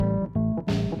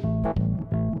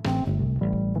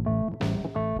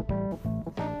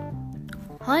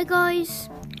Hi guys,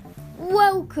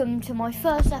 welcome to my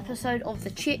first episode of the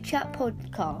Chit Chat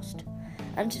podcast.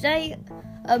 And today,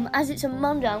 as it's a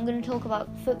Monday, I'm going to talk about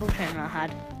football training I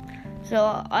had.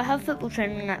 So I have football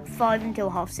training at 5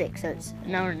 until 6:30, so it's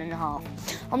an hour and a half.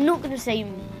 I'm not going to say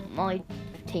my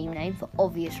team name for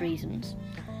obvious reasons.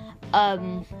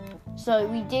 So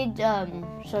we did,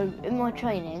 so in my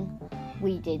training,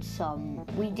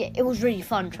 it was really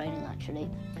fun training actually.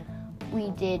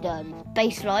 We did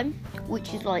baseline,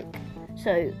 which is like,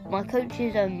 so my coach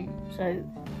is, so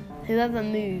whoever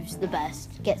moves the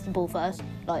best gets the ball first,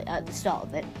 like at the start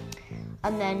of it.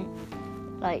 And then,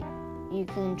 like, you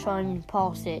can try and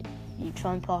pass it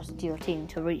to your team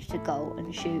to reach the goal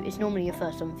and shoot. It's normally your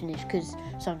first time finish because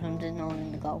sometimes there's no one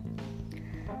in the goal.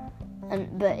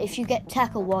 But if you get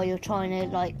tackled while you're trying to,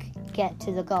 like, get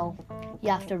to the goal, you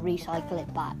have to recycle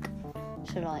it back.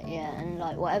 So, like, yeah, and,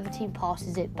 like, whatever team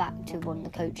passes it back to one of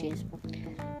the coaches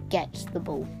gets the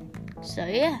ball. So,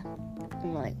 yeah,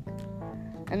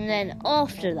 and then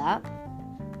after that,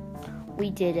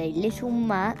 we did a little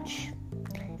match.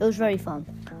 It was very fun.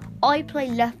 I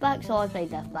played left back, so I played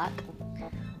left back.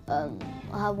 I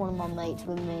had one of my mates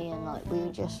with me, and, like, we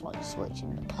were just, like,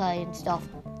 switching the play and stuff.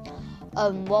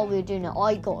 While we were doing it,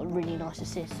 I got a really nice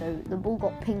assist, so the ball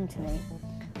got pinged to me.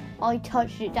 I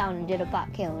touched it down and did a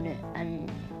back heel on it,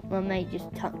 and my mate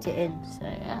just tucked it in. So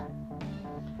yeah,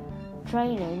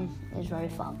 training is very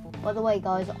fun. By the way,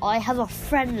 guys, I have a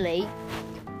friendly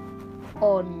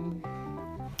on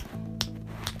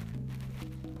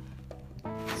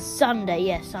Sunday.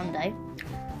 Yes, Sunday.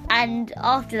 And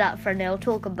after that friendly, I'll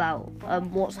talk about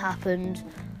what's happened,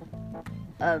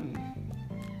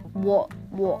 what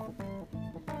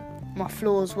my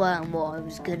flaws were and what I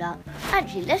was good at.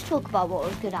 Actually, let's talk about what I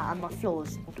was good at and my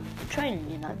flaws. Training,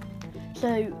 you know.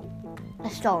 So,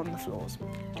 let's start on the flaws.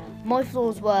 My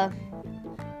flaws were,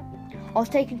 I was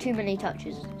taking too many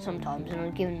touches sometimes and I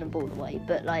was giving the ball away.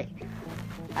 But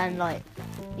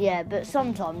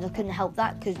sometimes I couldn't help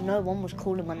that because no one was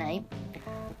calling my name.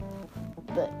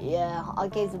 But yeah, I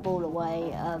gave the ball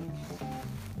away.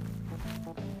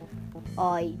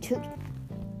 I took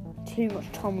too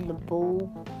much time on the ball.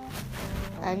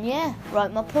 And yeah,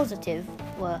 right, my positive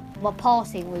were, my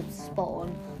passing was spot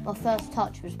on, my first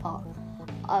touch was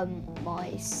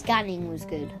my scanning was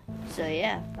good, so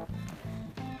yeah.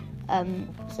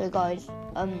 So guys,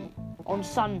 on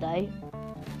Sunday,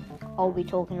 I'll be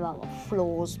talking about my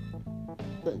flaws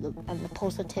and the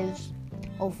positives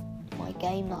of my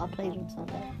game that I played on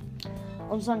Sunday.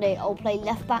 On Sunday, I'll play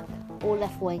left back or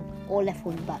left wing or left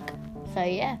wing back, so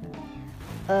yeah.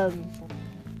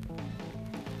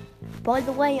 By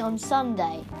the way, on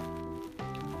Sunday,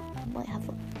 I might have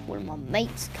one of my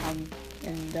mates come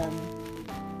and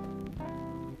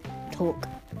talk.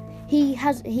 He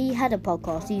had a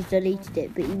podcast, he's deleted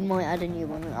it, but he might add a new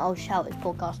one, and I'll shout his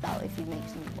podcast out if he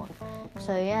makes a new one.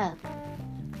 So yeah,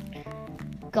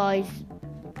 guys,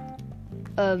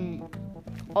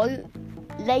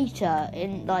 later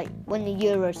in, like, when the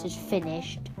Euros is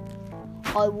finished,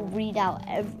 I will read out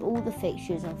all the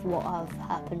fixtures of what have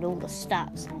happened, all the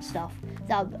stats and stuff.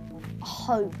 I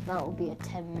hope that will be a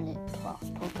 10-minute plus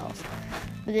podcast.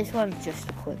 But this one's just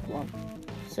a quick one.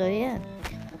 So yeah.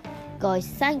 Guys,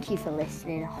 thank you for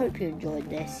listening. I hope you enjoyed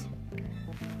this.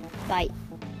 Bye.